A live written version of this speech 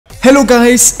Hello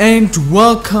guys and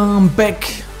welcome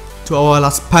back to our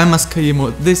Las Palmas career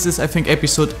mode. This is I think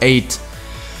episode 8.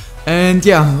 And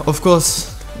yeah, of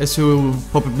course, as you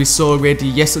probably saw already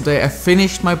yesterday, I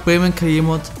finished my Bremen career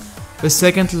mode, the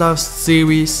second last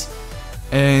series.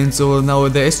 And so now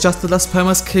there is just the Las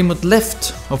Palmas career mode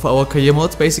left of our career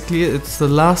mode. Basically it's the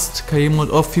last career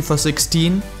mode of FIFA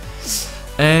 16.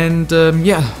 And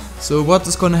yeah, so what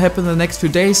is gonna happen in the next few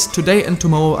days? Today and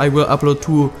tomorrow I will upload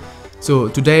two. So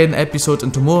today an episode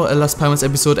and tomorrow a Las Palmas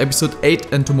episode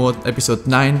 8 and tomorrow episode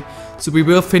 9. So we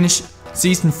will finish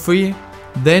season 3.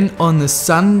 Then on a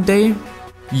Sunday,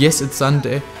 yes it's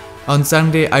Sunday, on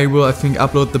Sunday I will I think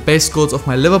upload the base scores of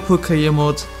my Liverpool career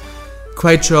mode.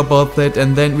 Quite sure about that.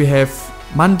 And then we have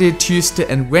Monday, Tuesday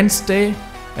and Wednesday.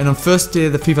 And on Thursday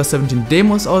the FIFA 17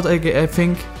 demos out I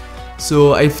think.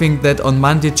 So I think that on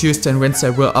Monday, Tuesday and Wednesday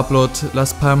I will upload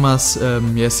Las Palmas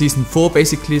season 4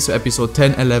 basically, so episode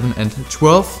 10, 11 and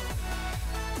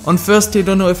 12. On Thursday,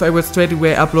 don't know if I will straight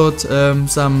away upload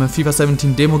some FIFA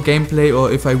 17 demo gameplay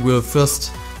or if I will first,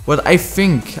 what I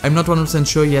think, I'm not 100%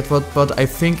 sure yet, what I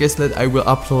think is that I will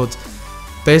upload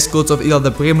base scores of either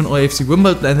the Bremen or AFC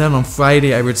Wimbledon, and then on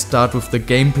Friday I will start with the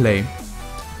gameplay.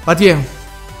 But yeah,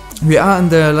 we are in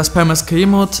the Las Palmas career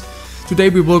mode. Today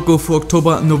we will go for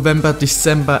October, November,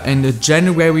 December and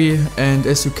January, and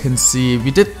as you can see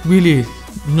we did really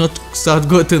not start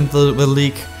good in the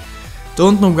league.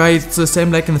 Don't know why, it's the same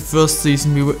like in the first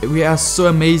season. We are so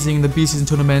amazing in the B-season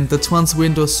tournament, the transfer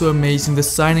window is so amazing, the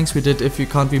signings we did, if you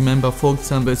can't remember, for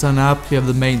example, it's Anapria,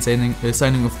 the main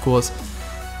signing of course.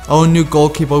 Our new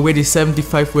goalkeeper already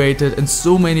 75 rated and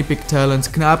so many big talents,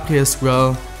 Gnabry as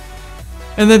well.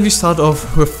 And then we start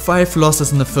off with 5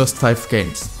 losses in the first 5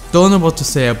 games. Don't know what to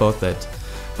say about that.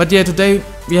 But yeah, today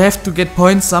we have to get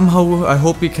points somehow. I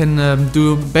hope we can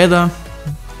do better.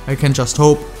 I can just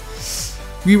hope.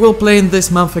 We will play in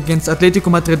this month against Atletico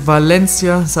Madrid,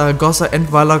 Valencia, Zaragoza and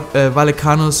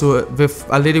Vallecano. So with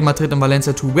Atletico Madrid and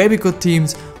Valencia, 2 very good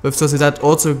teams. With Sociedad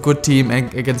also a good team,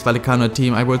 and against Vallecano, a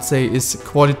team I would say is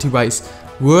quality wise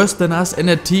worse than us, and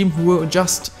a team who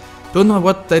just don't know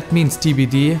what that means,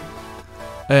 TBD.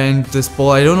 And this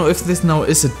ball, I don't know if this now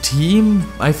is a team.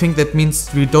 I think that means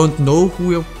we don't know who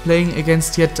we're playing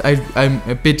against yet. I'm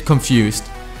a bit confused.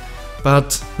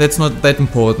 But that's not that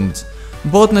important.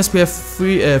 Important is we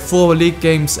have 4 league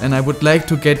games and I would like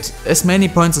to get as many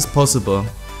points as possible.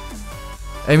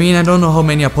 I mean, I don't know how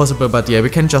many are possible, but yeah, we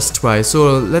can just try.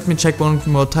 So let me check one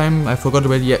more time. I forgot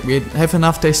already. Yeah, we have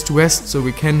enough days to rest, so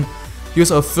we can use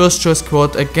our first choice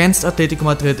squad against Atletico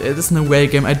Madrid. It is an away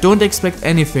game. I don't expect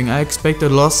anything. I expect a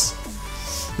loss.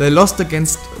 They lost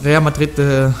against Real Madrid,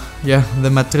 the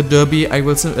Madrid derby. I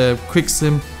will quick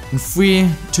sim in 3,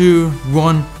 2,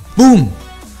 1, boom!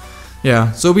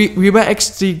 Yeah, so we were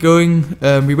actually going,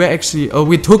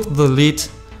 we took the lead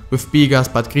with Bigas,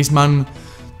 but Griezmann,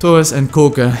 Torres and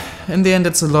Koke. In the end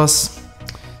it's a loss.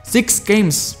 6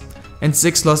 games. And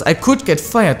 6 loss. I could get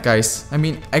fired, guys. I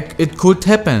mean, it could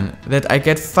happen that I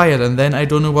get fired and then I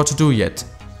don't know what to do yet.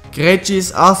 Krejci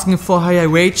is asking for higher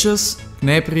wages.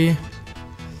 Gnabry.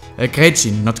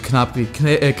 Krejci, not Gnabry.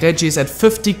 Krejci is at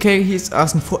 50k. He's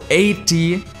asking for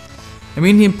 80. I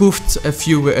mean, he improved a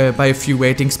few by a few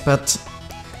ratings, but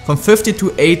from 50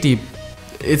 to 80,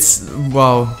 it's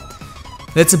wow.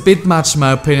 That's a bit much, in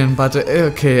my opinion. But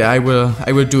okay, I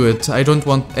will do it. I don't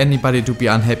want anybody to be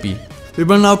unhappy. We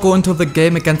will now go into the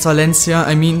game against Valencia.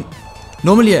 I mean,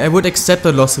 normally I would accept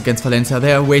a loss against Valencia,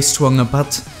 they are way stronger,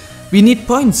 but we need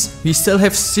points. We still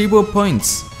have 0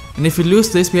 points. And if we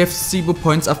lose this, we have 0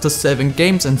 points after 7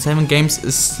 games, and 7 games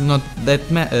is not that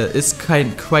is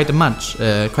quite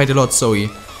a lot, sorry.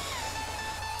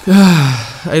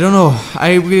 I don't know,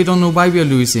 I really don't know why we are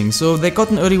losing. So they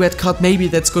got an early red card, maybe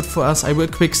that's good for us. I will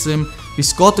quick sim. We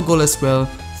scored the goal as well.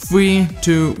 3,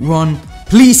 2, 1,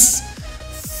 please!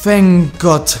 Thank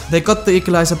God, they got the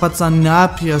equalizer, but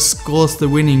Sanabria scores the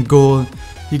winning goal.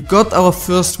 He got our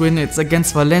first win, it's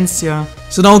against Valencia.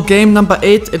 So now game number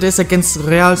 8, it is against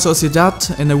Real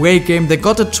Sociedad, an away game. They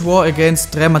got a draw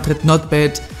against Real Madrid, not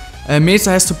bad.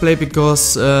 Mesa has to play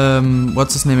because,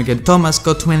 what's his name again? Thomas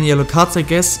got too many yellow cards, I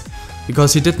guess.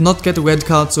 Because he did not get a red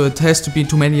card, so it has to be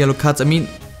too many yellow cards. I mean,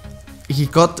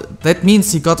 that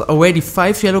means he got already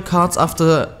 5 yellow cards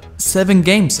after 7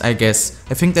 games, I guess.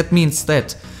 I think that means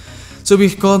that. So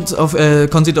we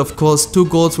conceded of course 2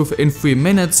 goals within 3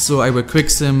 minutes, so I will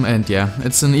quick sim, and yeah,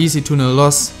 it's an easy 2-0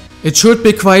 loss. It should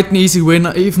be quite an easy win,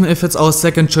 even if it's our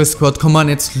second choice squad. Come on,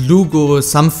 it's Lugo or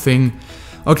something.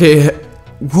 Okay,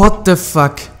 what the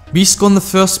fuck? We score in the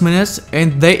first minute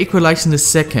and they equalize in the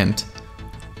second.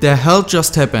 The hell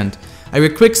just happened? I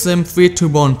will quick sim 3, 2,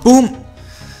 1, boom!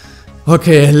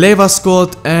 Okay, Leva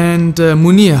scored and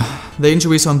Munir. The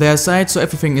injuries on their side, so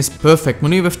everything is perfect.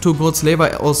 Munir with 2 goals,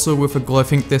 Leva also with a goal. I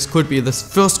think this could be the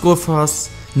first goal for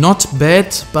us. Not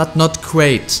bad, but not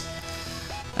great.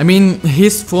 I mean,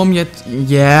 his form yet,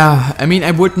 yeah. I mean,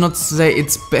 I would not say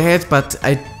it's bad, but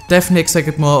I definitely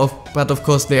expected more of. But of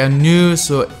course, they are new,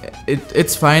 so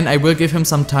it's fine. I will give him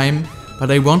some time,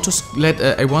 but I want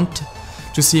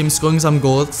to see him scoring some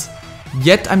goals.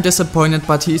 Yet I'm disappointed,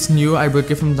 but he's new. I will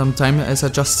give him some time, as I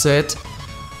just said.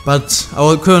 But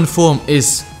our current form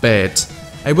is bad.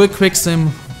 I will quick sim.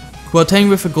 Boateng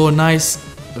with a goal, nice.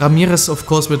 Ramirez, of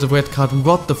course, with the red card.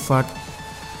 What the fuck?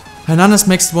 Hernandez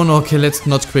makes one. Okay, let's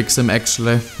not quick sim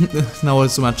actually. Now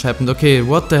so much happened. Okay,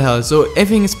 what the hell? So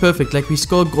everything is perfect. Like we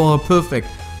score a goal, perfect.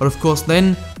 But of course,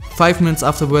 then 5 minutes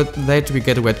after that we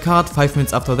get a red card. 5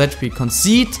 minutes after that we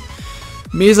concede.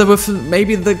 Mesa with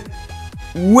maybe the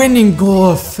winning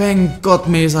goal. Thank God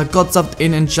Mesa got subbed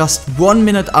in, and just 1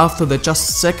 minute after that,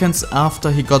 just seconds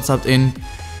after he got subbed in,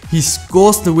 he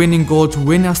scores the winning goal to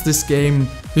win us this game.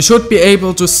 We should be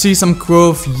able to see some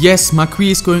growth. Yes,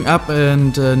 Macri is going up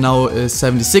and now is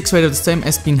 76 rated, the same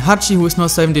as Binhachi, who is now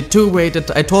 72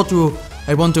 rated. I told you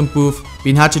I want to improve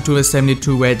Binhachi to a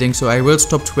 72 rating, so I will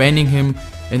stop training him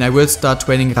and I will start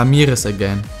training Ramirez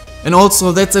again. And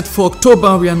also that's it for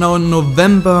October. We are now in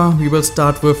November. We will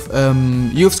start with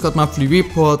Youth Squad Monthly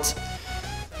Report.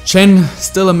 Chen,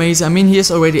 still amazing. I mean, he is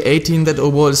already 18, that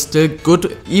overall is still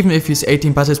good, even if he's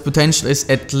 18, but his potential is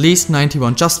at least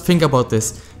 91. Just think about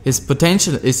this. His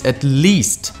potential is at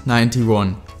least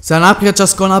 91. Sanabria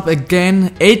just gone up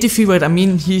again, 83 rate. I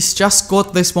mean, he's just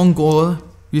scored this one goal.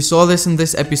 We saw this in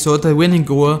this episode, the winning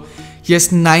goal. He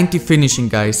has 90 finishing,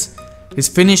 guys. His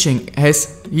finishing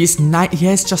he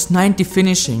has just 90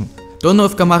 finishing. Don't know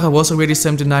if Gamarra was already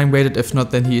 79 rated. If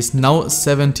not, then he is now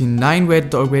 79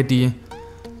 rated already.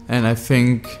 And I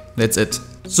think that's it.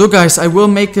 So guys, I will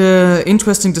make an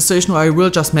interesting decision, or I will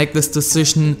just make this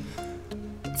decision.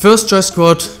 First choice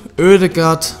squad,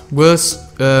 Ødegaard will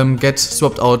get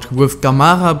swapped out with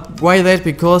Gamarra. Why that?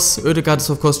 Because Ødegaard is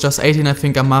of course just 18, I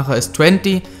think Gamarra is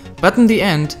 20. But in the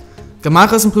end,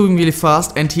 Gamarra is improving really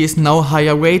fast and he is now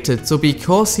higher rated. So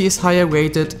because he is higher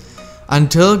rated,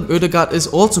 until Ødegaard is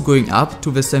also going up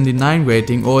to the 79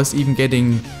 rating, or is even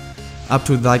getting up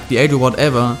to like the 8 or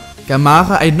whatever,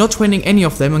 Gamarra, I'm not training any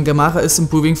of them, and Gamarra is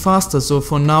improving faster. So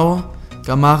for now,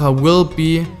 Gamarra will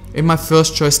be in my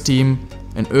first choice team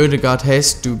and Ødegaard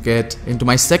has to get into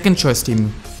my second choice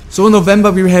team. So in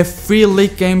November we have 3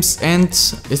 league games, and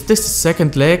is this the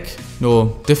second leg?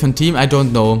 No, different team? I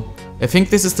don't know. I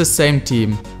think this is the same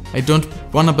team. I don't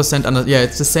 100% yeah,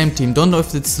 it's the same team. Don't know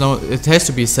if it's now, it has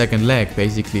to be a second leg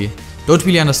basically. Don't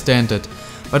really understand it.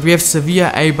 But we have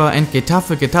Sevilla, Eibar and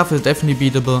Getafe. Getafe is definitely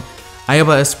beatable.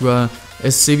 Eibar as well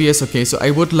as Sevilla is okay. So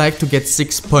I would like to get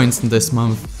 6 points in this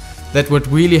month. That would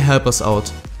really help us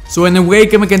out. So in a away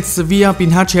game against Sevilla,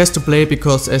 Binhachi has to play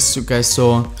because, as you guys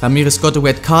saw, Ramirez got a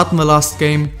red card in the last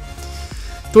game.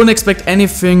 Don't expect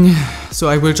anything, so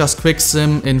I will just quick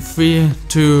sim in 3,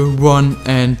 2, 1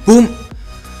 and boom!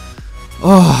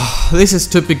 Oh, this is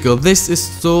typical. This is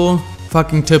so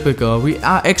fucking typical. We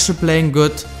are actually playing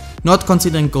good, not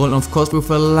considering goal, and of course with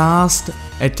the last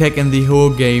attack in the whole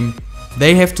game.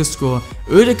 They have to score.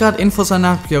 Ødegaard in for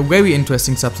Sanabria, very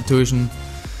interesting substitution.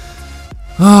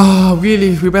 Oh,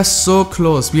 really, we were so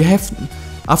close. We have,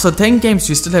 after 10 games,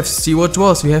 we still have 0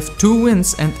 draws. We have 2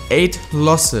 wins and 8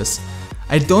 losses.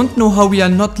 I don't know how we are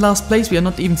not last place. We are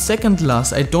not even second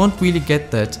last. I don't really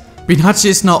get that. Binhachi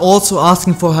is now also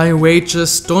asking for high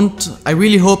wages. I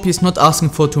really hope he's not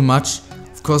asking for too much.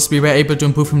 Of course, we were able to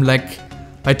improve him like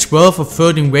by 12 or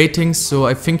 13 ratings. So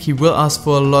I think he will ask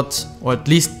for a lot, or at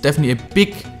least definitely a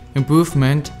big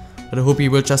improvement. But I hope he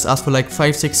will just ask for like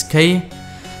 5-6k.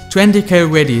 20k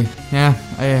already.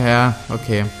 Yeah,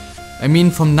 okay. I mean,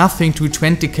 from nothing to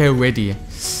 20k already.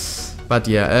 But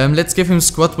yeah, let's give him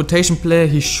squad rotation player.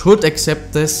 He should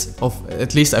accept this,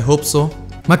 at least I hope so.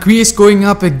 Macri is going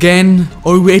up again,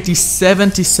 already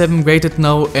 77 rated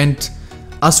now, and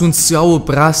Asunciao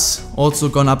Bras also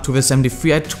gone up to the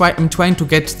 73. I'm trying to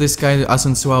get this guy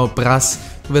Asunciao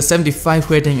Bras to the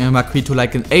 75 rating and Macri to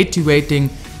like an 80 rating,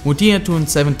 Mutia to an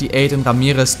 78 and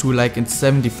Ramirez to like in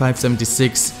 75,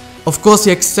 76. Of course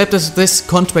he accepted this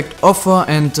contract offer,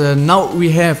 and now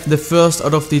we have the first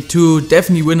out of the 2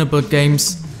 definitely winnable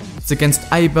games. It's against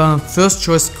Eibar, first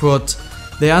choice squad.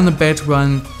 They are on a bad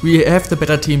run, we have the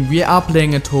better team, we are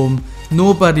playing at home,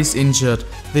 nobody's injured.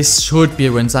 This should be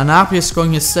a win. Sanabria is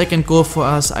scoring his second goal for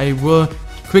us. I will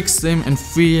quick sim in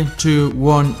 3, 2,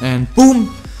 1 and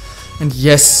boom! And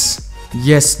yes,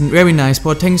 very nice.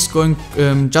 Boateng is going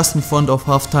just in front of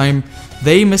half time.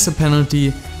 They miss a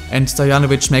penalty and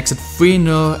Stojanovic makes it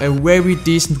 3-0, a very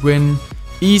decent win,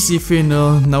 easy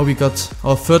 3-0. Now we got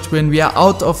our third win, we are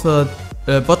out of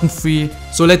bottom 3,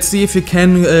 so let's see if we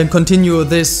can continue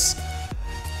this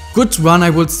good run, I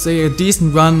would say, a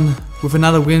decent run with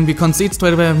another win. We concede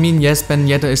straight away. I mean, yes, Ben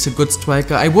Yedder is a good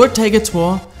striker, I would take a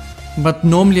draw, but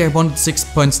normally I wanted 6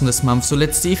 points in this month, so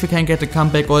let's see if we can get a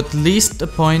comeback or at least a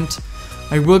point.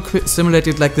 I will simulate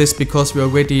it like this because we're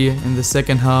already in the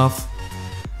second half.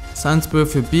 Salzburg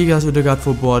for Bigas, Udegaard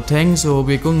for Boateng, so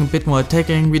we're going a bit more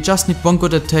attacking. We just need one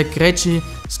good attack. Krejci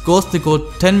scores the goal,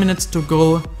 10 minutes to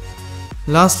go.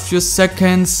 Last few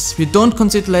seconds, we don't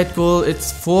concede late goal,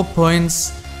 it's 4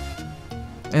 points.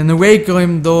 An away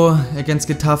game though against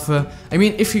Getafe. I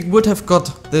mean, if we would have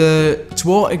got the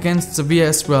draw against Sevilla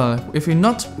as well, if we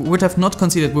would have not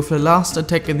conceded with the last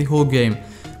attack in the whole game,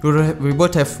 we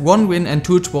would have 1 win and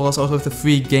 2 draws out of the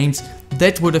 3 games.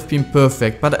 That would have been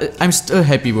perfect, but I'm still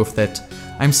happy with that.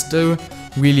 I'm still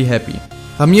really happy.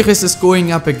 Ramirez is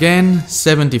going up again,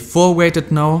 74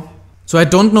 rated now. So I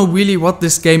don't know really what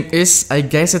this game is. I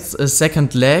guess it's a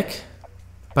second leg,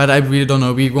 but I really don't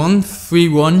know. We won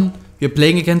 3-1. We're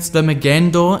playing against them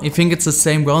again though. I think it's the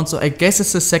same round, so I guess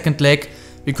it's the second leg.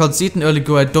 We conceded an early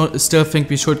goal. I still think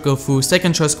we should go through.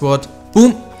 Second choice squad.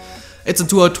 Boom! It's a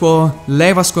 2-out draw.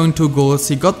 Leiva scoring 2 goals.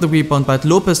 He got the rebound, but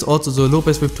Lopez also. So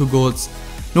Lopez with 2 goals.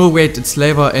 No, wait, it's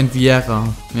Leiva and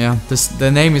Vieira. Yeah,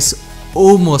 the name is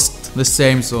almost the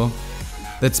same, so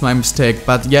that's my mistake.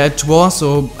 But yeah, a draw,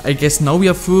 so I guess now we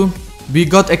are through. We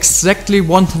got exactly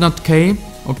 100k.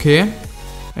 Okay.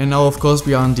 And now of course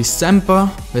we are in December,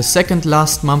 the second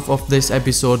last month of this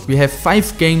episode. We have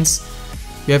 5 games.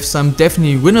 We have some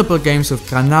definitely winnable games with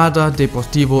Granada,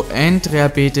 Deportivo and Real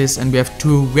Betis, and we have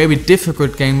 2 very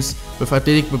difficult games with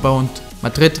Athletic Bilbao and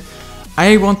Madrid.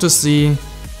 I want to see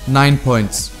 9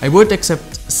 points. I would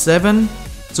accept 7,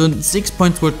 so 6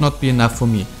 points would not be enough for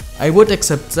me. I would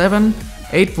accept 7,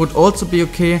 8 would also be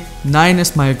okay, 9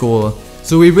 is my goal.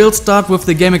 So we will start with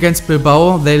the game against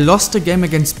Bilbao. They lost the game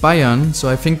against Bayern, so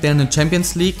I think they're in the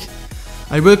Champions League.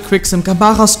 I will quick some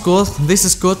Camara scores, this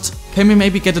is good. Can we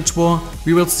maybe get a draw?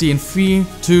 We will see in 3,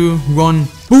 2, 1,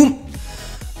 boom!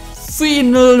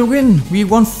 3-0 win! We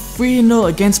won 3-0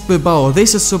 against Bilbao.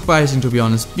 This is surprising to be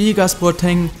honest. Bigas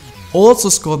Boateng also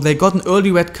scored, they got an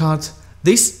early red card.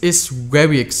 This is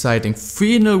very exciting.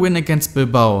 3-0 win against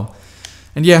Bilbao.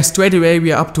 And yeah, straight away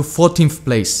we are up to 14th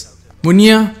place.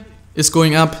 Munir is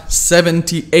going up,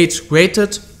 78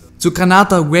 rated. To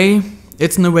Granada away.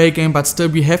 It's an away game, but still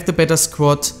we have the better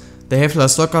squad. They have La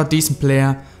Soca, decent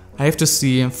player. I have to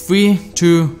see. 3,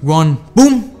 2, 1,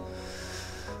 boom!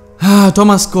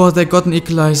 Thomas scored, they got an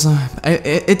equalizer.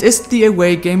 It is the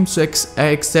away game, so I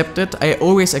accept it. I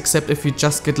always accept if we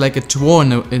just get like a draw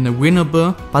in a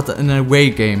winnable, but in an away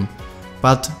game.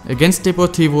 But against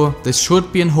Deportivo, this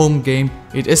should be a home game.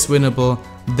 It is winnable.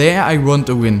 There I want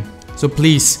a win. So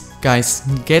please, guys,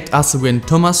 get us a win.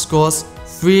 Thomas scores,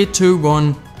 3, 2,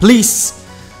 1, please!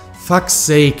 Fuck's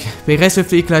sake. Perez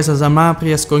with the equalizer,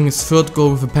 Zamabria scoring his 3rd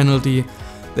goal with a penalty.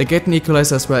 They get an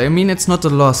equalizer as well. I mean, it's not a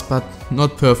loss, but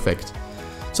not perfect.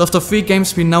 So after 3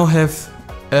 games we now have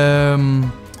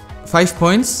 5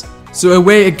 points. So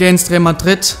away against Real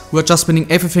Madrid, we're just winning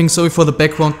everything. Sorry for the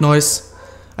background noise.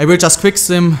 I will just quick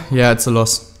sim. Yeah, it's a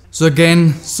loss. So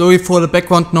again, sorry for the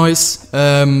background noise.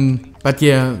 But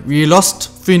yeah, we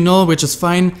lost 3-0, which is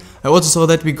fine. I also saw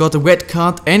that we got a red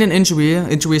card and an injury.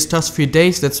 Injury is just 3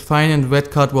 days, that's fine, and the red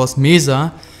card was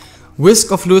Mesa.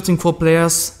 Risk of losing 4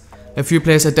 players. A few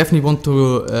players I definitely want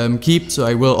to keep, so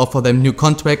I will offer them new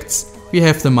contracts. We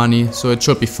have the money, so it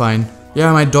should be fine.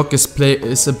 Yeah, my dog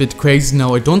is a bit crazy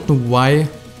now, I don't know why.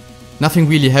 Nothing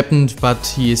really happened, but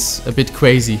he is a bit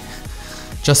crazy.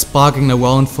 Just barking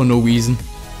around for no reason.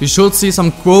 We should see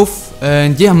some growth,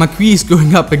 and yeah, Macri is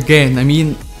going up again. I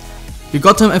mean, we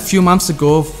got him a few months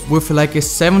ago with like a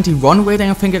 71 rating,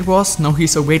 I think it was. Now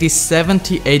he's already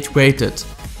 78 rated.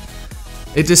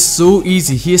 It is so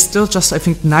easy. He is still just, I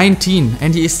think, 19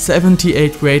 and he is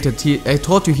 78 rated. I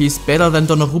told you he's better than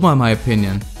Donnarumma in my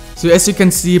opinion. So as you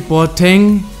can see,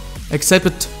 Boateng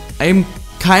accepted. I'm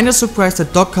kinda surprised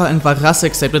that Doka and Varas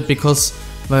accepted because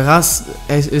Varas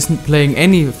isn't playing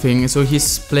anything, so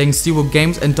he's playing 0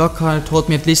 games, and Doka told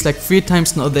me at least like 3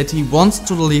 times now that he wants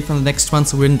to leave in the next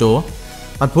transfer window.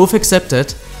 But both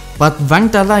accepted. But Wang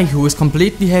Dalai, who is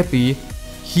completely happy,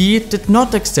 he did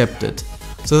not accept it.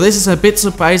 So this is a bit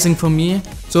surprising for me.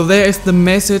 So there is the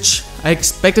message. I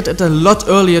expected it a lot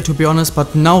earlier to be honest,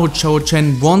 but now Zhao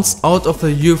Chen wants out of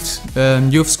the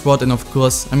youth squad, and of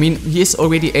course, I mean, he is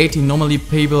already 18. Normally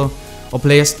people or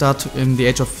players start in the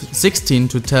age of 16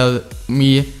 to tell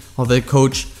me or the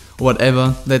coach,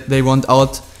 whatever that they want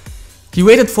out. He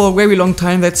waited for a very long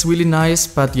time, that's really nice,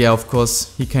 but yeah, of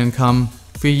course, he can come.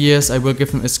 3 years, I will give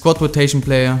him a squad rotation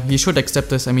player. He should accept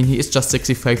this. I mean, he is just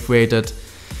 65 rated.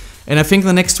 And I think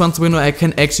the next one's window I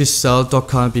can actually sell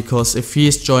Dokal, because if he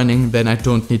is joining, then I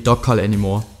don't need Dokal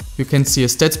anymore. You can see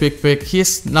his stats big. He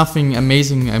is nothing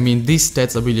amazing. I mean, these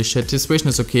stats are really shit. His vision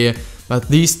is okay, but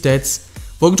these stats...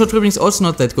 Broken shot dribbling is also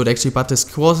not that good actually, but his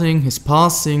crossing, his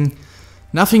passing,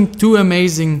 nothing too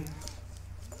amazing.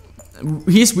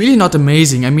 He's really not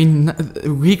amazing. I mean,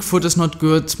 weak foot is not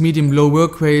good, medium low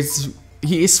work rates.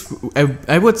 He is,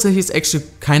 I would say he's actually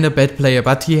kind of bad player,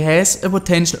 but he has a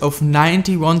potential of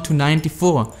 91 to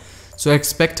 94. So I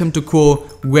expect him to go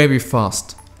very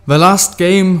fast. The last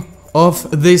game of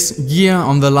this year,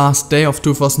 on the last day of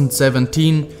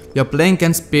 2017, we are playing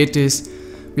against Betis.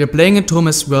 We are playing at home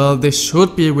as well. This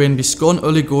should be a win. We score an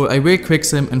early goal. I will quick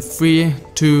sim in 3,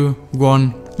 2,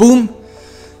 1, boom!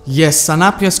 Yes,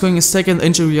 Sanabria is scoring a second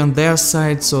injury on their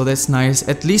side, so that's nice.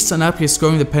 At least Sanabria is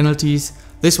scoring the penalties.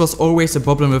 This was always a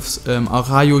problem with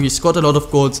Arayo. He scored a lot of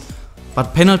goals,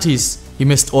 but penalties, he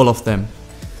missed all of them.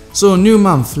 So, new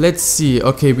month, let's see.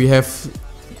 Okay, we have...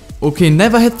 Okay,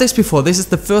 never had this before. This is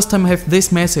the first time I have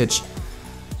this message.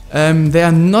 They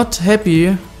are not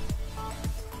happy.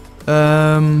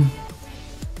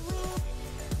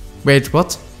 Wait,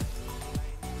 what?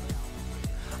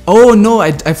 Oh no,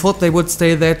 I thought they would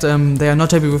say that they are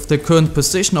not happy with the current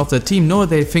position of the team. No,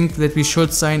 they think that we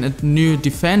should sign a new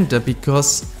defender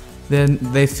because then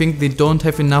they think they don't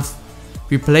have enough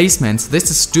replacements. This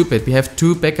is stupid. We have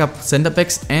 2 backup center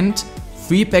backs and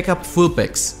 3 backup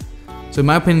fullbacks. So in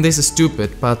my opinion this is stupid,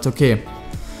 but okay.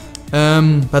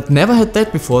 But never had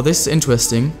that before. This is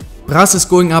interesting. Brass is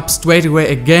going up straight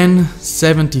away again.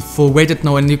 74 rated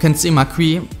now, and you can see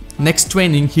Macri. Next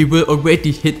training he will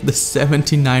already hit the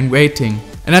 79 rating.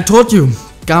 And I told you,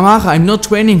 Gamara, I'm not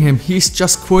training him, he's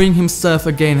just growing himself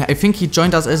again. I think he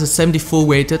joined us as a 74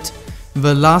 rated.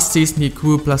 The last season he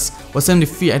grew plus, or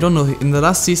 73, I don't know, in the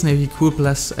last season he grew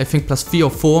plus, I think plus 3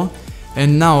 or 4.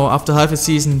 And now, after half a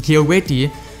season, he already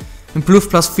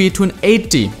improved plus 3 to an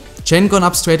 80. Chen gone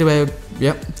up straight away,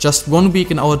 yeah, just 1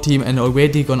 week in our team and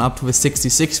already gone up to a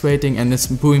 66 rating and is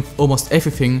improving almost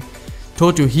everything.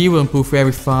 Told you he will improve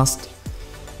very fast.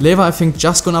 Leva I think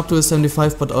just gone up to a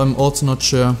 75, but I'm also not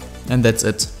sure, and that's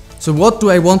it. So what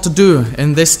do I want to do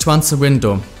in this transfer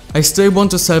window? I still want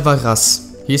to sell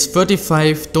Varas. He's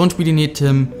 35, don't really need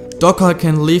him. Dokal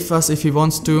can leave us if he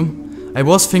wants to. I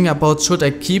was thinking about should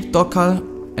I keep Dokal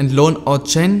and loan out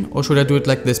Chen, or should I do it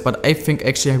like this, but I think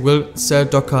actually I will sell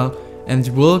Dokal and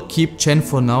will keep Chen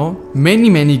for now.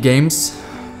 Many games,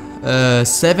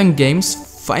 7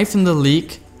 games, 5 in the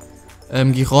league.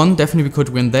 Giron, definitely we could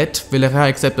win that. Villarreal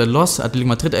accept a loss, Atletico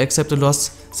Madrid accept a loss.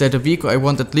 Celta Vigo I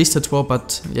want at least a draw,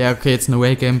 but yeah, okay, it's an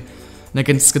away game. And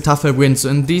against Getafe I win, so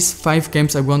in these 5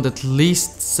 games I want at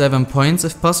least 7 points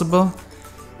if possible.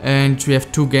 And we have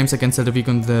 2 games against Celta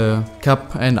Vigo in the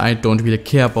cup, and I don't really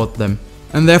care about them.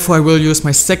 And therefore I will use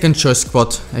my second choice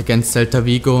squad against Celta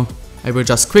Vigo. I will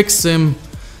just quick sim.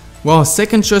 Wow,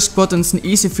 second choice squad and it's an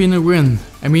easy final win.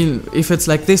 I mean, if it's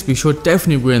like this, we should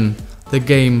definitely win the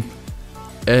game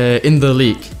in the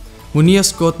league. Munir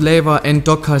scored, Leva and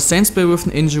Dokal Sainsbury with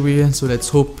an injury, so let's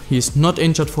hope he's not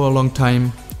injured for a long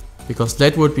time, because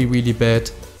that would be really bad.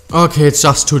 Okay, it's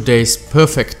just 2 days,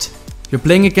 perfect. We're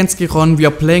playing against Giron, we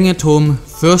are playing at home,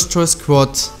 first choice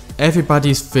squad,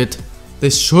 everybody's fit.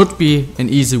 This should be an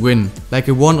easy win, like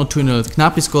a 1 or 2-0.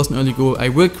 Gnabry scores an early goal, I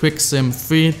will quick sim,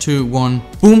 3, 2, 1,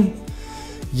 boom!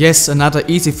 Yes, another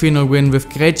easy final win with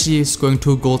Greci scoring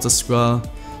 2 goals as well.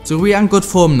 So we are in good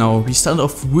form now. We started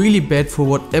off really bad for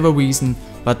whatever reason,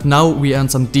 but now we are in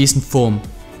some decent form.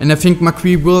 And I think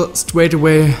Macri will straight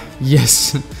away,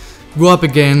 yes, go up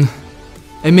again.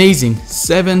 Amazing,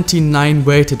 79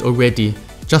 rated already.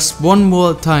 Just 1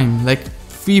 more time, like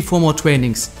 3-4 more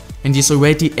trainings, and he's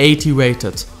already 80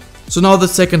 rated. So now the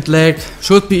second leg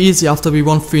should be easy after we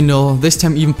won 3-0, this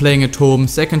time even playing at home.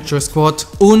 Second choice squad,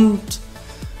 und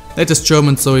that is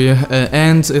German, sorry,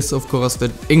 and is of course the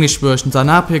English version.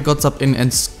 Sanabria got up in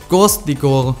and scores the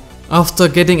goal. After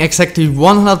getting exactly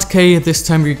 100k, this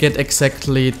time we get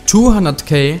exactly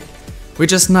 200k,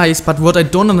 which is nice, but what I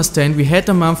don't understand, we had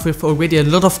a month with already a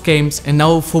lot of games, and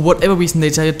now for whatever reason they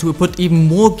decided to put even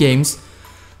more games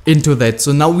into that.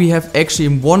 So now we have actually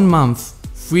in 1 month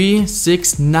 3,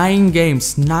 6, 9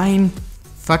 games, 9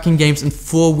 fucking games in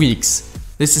 4 weeks.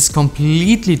 This is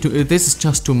completely this is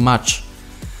just too much.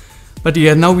 But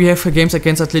yeah, now we have games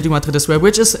against Atletico Madrid as well,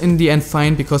 which is in the end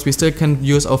fine, because we still can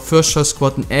use our first choice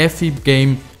squad in every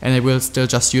game, and I will still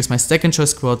just use my second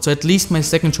choice squad. So at least my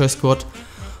second choice squad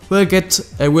We'll get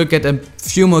a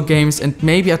few more games, and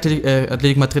maybe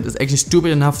Athletic Madrid is actually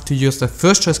stupid enough to use the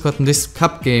first choice squad in this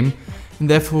cup game, and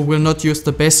therefore will not use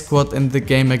the best squad in the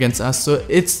game against us, so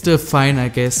it's still fine, I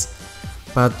guess.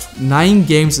 But 9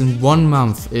 games in 1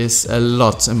 month is a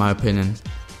lot in my opinion.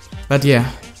 But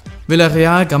yeah,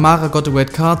 Villarreal, Gamara got a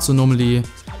red card, so normally...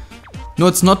 No,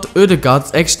 it's not Ødegaard,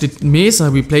 it's actually Mesa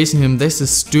replacing him. This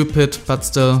is stupid, but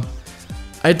still.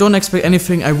 I don't expect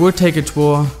anything, I will take a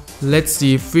draw. Let's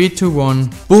see, 3, 2, 1,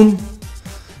 boom!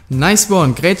 Nice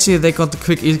one, Greci, they got the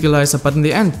quick equalizer, but in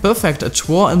the end, perfect. A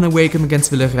draw in the away game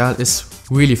against Villarreal is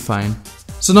really fine.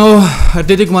 So now,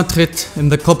 Athletic Madrid in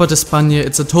the Copa de España,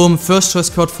 it's at home, first choice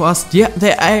squad for us. Yeah,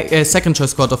 they are second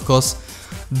choice squad, of course.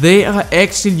 They are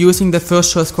actually using the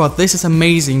first choice squad. This is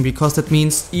amazing, because that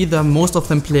means either most of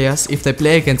them players, if they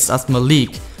play against us in the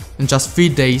league in just 3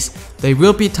 days, they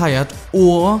will be tired,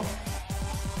 or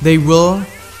they will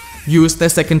use their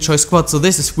second choice squad. So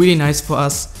this is really nice for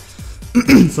us.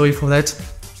 Sorry for that.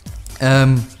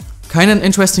 Kinda an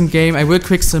interesting game. I will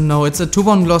quick sim now. It's a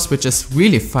 2-1 loss, which is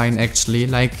really fine actually.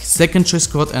 Like second choice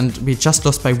squad, and we just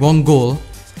lost by 1 goal.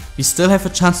 We still have a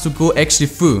chance to go actually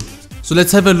through. So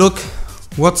let's have a look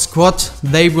what squad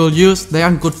they will use. They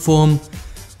are in good form.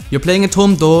 You're playing at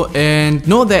home though, and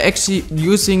no, they're actually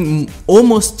using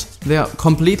they are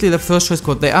completely the first choice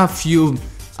squad. There are a few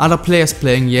other players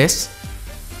playing, yes.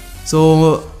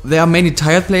 So there are many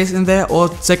tired players in there, or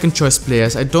second choice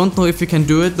players. I don't know if we can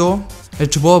do it though. A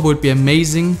draw would be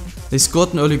amazing. They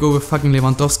scored an early goal with fucking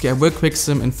Lewandowski. I will quick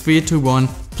sim in 3, 2, 1.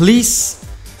 Please!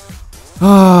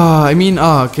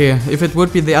 Okay. If it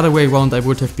would be the other way around, I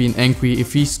would have been angry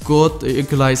if he scored the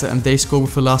equalizer and they scored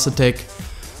with the last attack.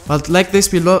 But like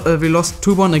this, we lost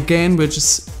 2-1 again, which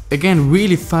is again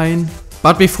really fine.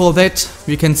 But before that,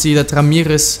 we can see that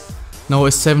Ramirez now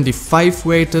is 75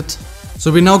 rated.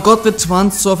 So we now got the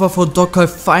transfer offer for Dokal.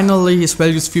 Finally, his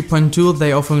value is 3.2,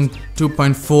 they offer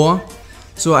 2.4.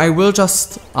 So I will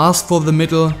just ask for the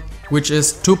middle, which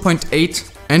is 2.8.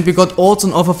 And we got also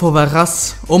an offer for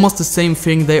Varas, almost the same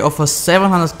thing. They offer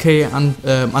 700k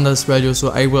under this value, so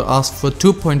I will ask for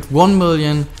 2.1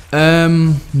 million.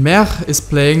 Mer is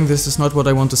playing. This is not what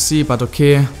I want to see, but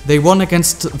okay. They won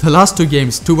against the last 2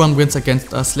 games, 2-1 wins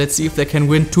against us. Let's see if they can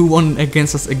win 2-1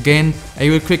 against us again. I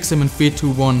will quick sim in 3,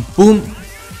 2, 1. Boom!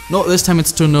 No, this time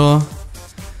it's 2-0.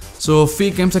 So 3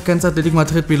 games against Athletic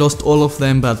Madrid, we lost all of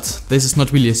them, but this is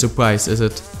not really a surprise, is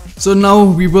it? So now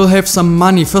we will have some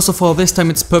money. First of all, this time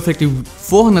it's perfectly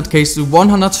 400k, so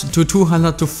 100 to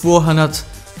 200 to 400.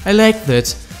 I like that.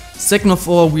 Second of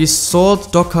all, we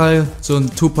sold Dokal, so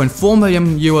 2.4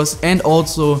 million euros, and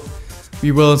also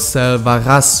we will sell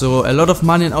Varas. So a lot of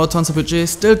money in our transfer budget.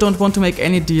 Still don't want to make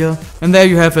any deal. And there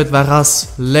you have it,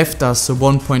 Varas left us, so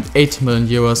 1.8 million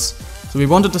euros. So we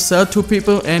wanted to sell 2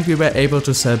 people and we were able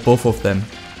to sell both of them.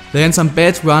 They had some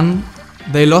bad run.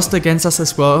 They lost against us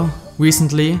as well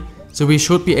recently. So we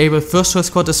should be able, first choice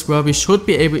squad as well, we should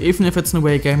be able, even if it's an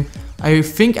away game. I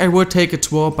think I will take a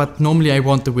draw, but normally I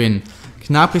want the win.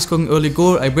 Gnabry scored an early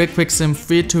goal, I will quick sim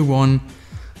 3, 2, 1.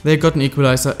 They got an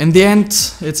equalizer. In the end,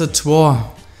 it's a draw.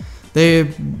 Their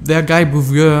guy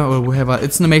Bouvier or whoever,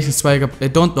 it's an amazing striker. I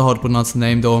don't know how to pronounce the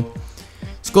name though.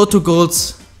 Scored 2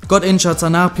 goals. Got injured,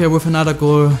 Sanapia with another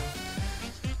goal.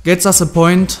 Gets us a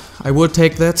point, I will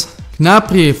take that.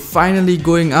 Gnabry finally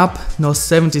going up, now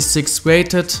 76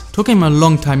 rated. Took him a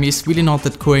long time, he's really not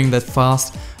that going that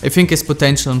fast. I think his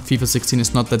potential in FIFA 16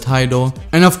 is not that high though.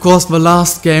 And of course the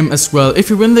last game as well. If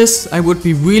we win this, I would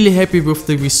be really happy with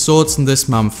the results in this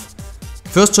month.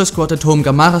 First choice squad at home,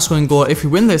 Gamara scoring goal. If we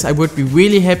win this, I would be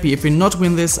really happy. If we not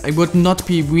win this, I would not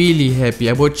be really happy.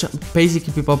 I would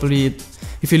basically be probably...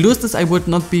 If we lose this, I would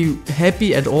not be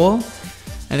happy at all.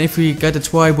 And if we get a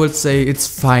draw, I would say it's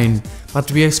fine.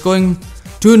 But we are scoring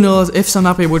 2-0. If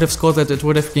Sanapia would have scored that, it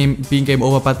would have been game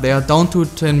over. But they are down to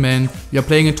 10 men. We are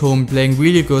playing at home, playing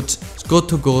really good. Scored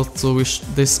 2 goals, so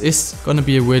this is gonna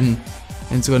be a win.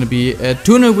 And it's gonna be a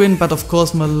 2-0 win. But of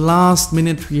course, in the last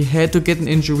minute, we had to get an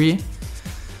injury.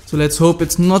 So let's hope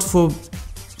it's not for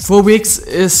 4 weeks.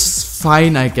 Is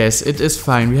fine, I guess. It is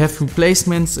fine. We have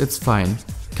replacements. It's fine.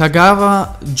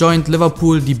 Kagawa joined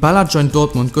Liverpool, Dybala joined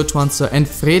Dortmund, good transfer, and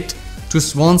Fred to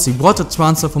Swansea. What a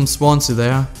transfer from Swansea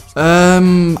there.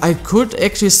 I could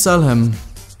actually sell him.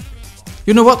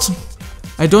 You know what?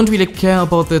 I don't really care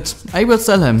about it. I will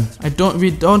sell him.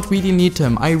 We don't really need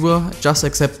him. I will just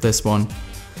accept this one.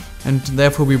 And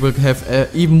therefore we will have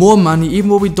even more money, even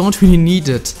though we don't really need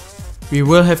it. We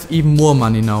will have even more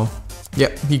money now. Yeah,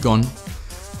 he gone.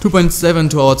 2.7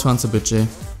 to our transfer budget.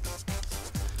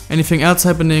 Anything else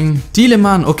happening?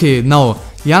 Tielemans, okay, now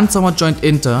Jan Sommer joined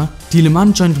Inter.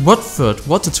 Tielemans joined Watford,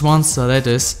 what a transfer that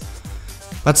is.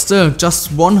 But still,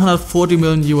 just 140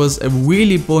 million euros, a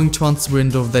really boring transfer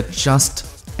window that just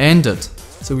ended.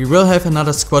 So we will have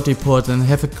another squad report and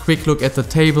have a quick look at the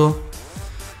table.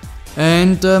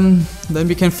 And then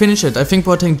we can finish it. I think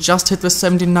Boateng just hit the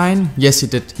 79. Yes, he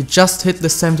did. He just hit the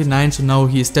 79, so now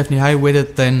he is definitely higher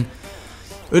weighted than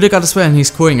Ødegaard as well, and he's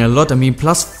scoring a lot. I mean,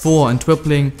 +4 in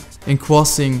dribbling, in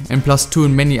crossing, and +2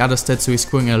 in many other stats, so he's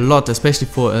scoring a lot, especially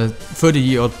for a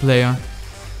 30-year-old player.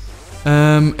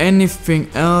 Anything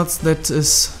else that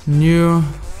is new?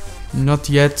 Not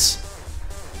yet.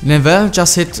 Neville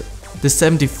just hit the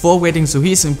 74 rating, so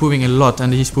he's improving a lot,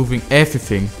 and he's improving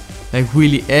everything. Like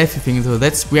really everything, so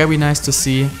that's very nice to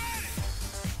see.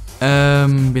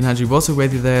 Benhaji was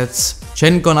already that.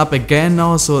 Chen gone up again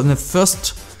now, so in the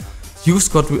first in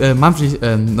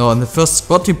the first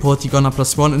squad report he gone up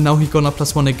 +1, and now he gone up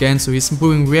 +1 again, so he's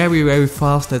improving very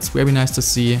fast. That's very nice to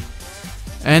see.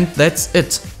 And that's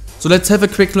it. So let's have a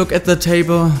quick look at the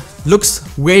table. Looks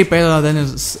way better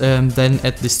than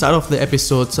at the start of the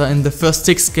episode. So in the first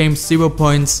 6 games 0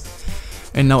 points,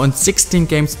 and now in 16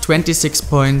 games 26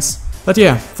 points. But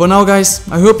yeah, for now guys,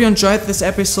 I hope you enjoyed this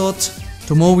episode.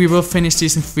 Tomorrow we will finish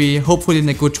season 3, hopefully in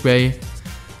a good way.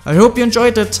 I hope you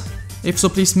enjoyed it. If so,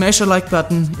 please smash the like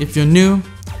button. If you're new,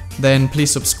 then please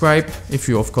subscribe if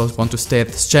you of course want to stay at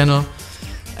this channel.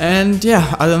 And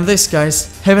yeah, other than this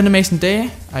guys, have an amazing day.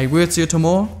 I will see you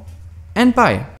tomorrow, and bye.